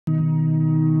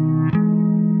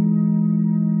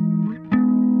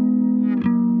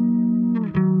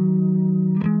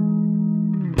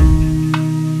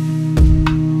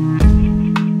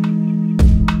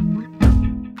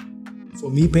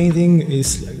painting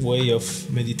is like a way of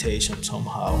meditation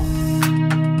somehow.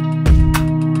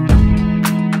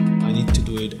 I need to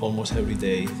do it almost every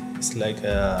day. It's like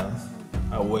a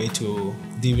way to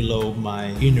develop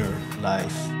my inner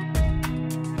life.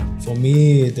 For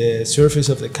me, the surface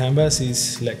of the canvas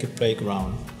is like a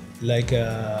playground, like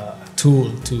a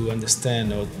tool to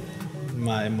understand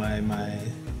my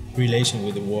relation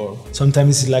with the world.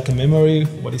 Sometimes it's like a memory,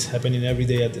 what is happening every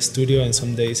day at the studio, and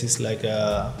some days it's like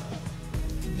a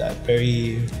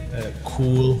very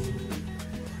cool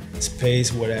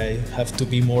space where I have to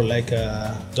be more like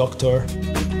a doctor.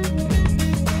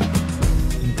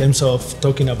 In terms of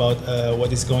talking about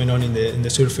what is going on in the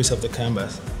surface of the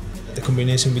canvas, the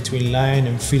combination between line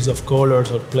and fields of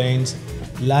colors or planes.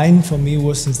 Line for me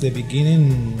was since the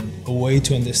beginning a way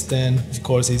to understand, of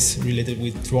course, it's related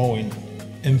with drawing,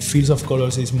 and fields of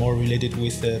colors is more related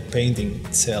with painting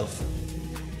itself.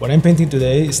 What I'm painting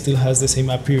today still has the same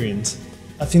appearance.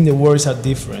 I think the words are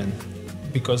different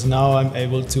because now I'm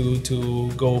able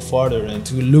to go further and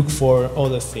to look for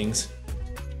other things.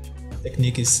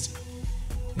 Technique is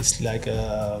like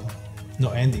a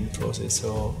no-ending process,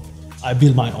 so I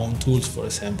build my own tools, for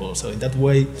example. So in that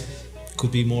way, it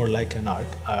could be more like an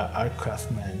art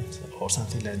craftsman or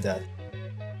something like that.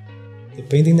 The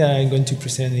painting that I'm going to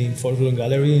present in Folklore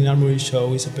Gallery in Armory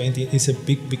show is a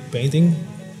big painting.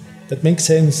 That makes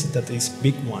sense that it's a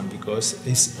big one because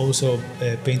it's also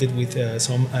painted with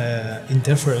some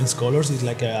interference colors. It's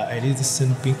like a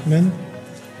iridescent pigment.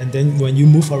 And then when you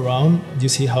move around, you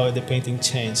see how the painting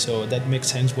changes. So that makes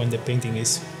sense when the painting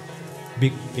is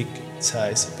big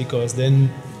size, because then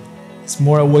it's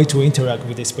more a way to interact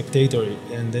with the spectator,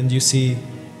 and then you see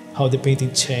how the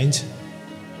painting changes,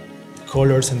 the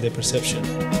colors and the perception.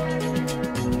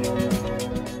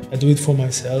 I do it for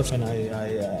myself, and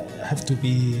I have to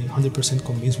be 100%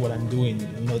 convinced what I'm doing,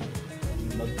 and not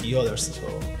the others.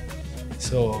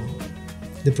 So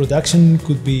the production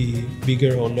could be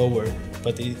bigger or lower,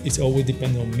 but it's always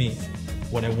depends on me,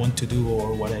 what I want to do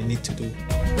or what I need to do.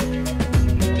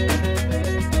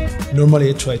 Normally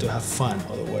I try to have fun,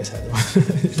 otherwise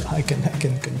I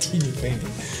can continue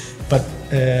painting. But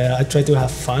I try to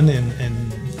have fun,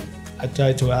 and I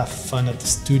try to have fun at the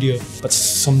studio. But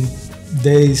some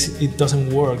days it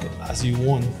doesn't work as you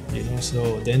want, you know.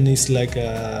 So then it's like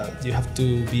you have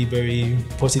to be very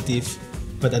positive,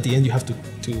 but at the end you have to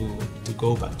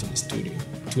go back to the studio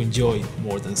to enjoy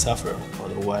more than suffer.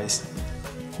 Otherwise,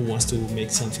 who wants to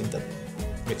make something that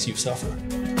makes you suffer?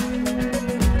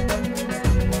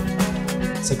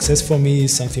 Success for me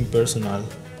is something personal.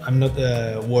 I'm not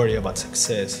worried about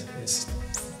success.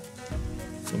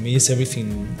 For me, it's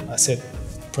everything. I said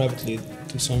privately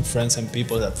to some friends and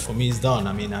people that for me it's done.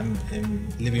 I mean, I'm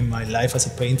living my life as a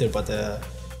painter, but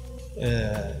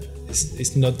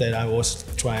it's not that I was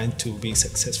trying to be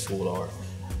successful. Or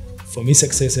for me,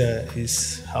 success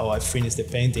is how I finish the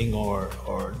painting, or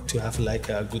to have like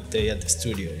a good day at the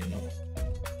studio, you know.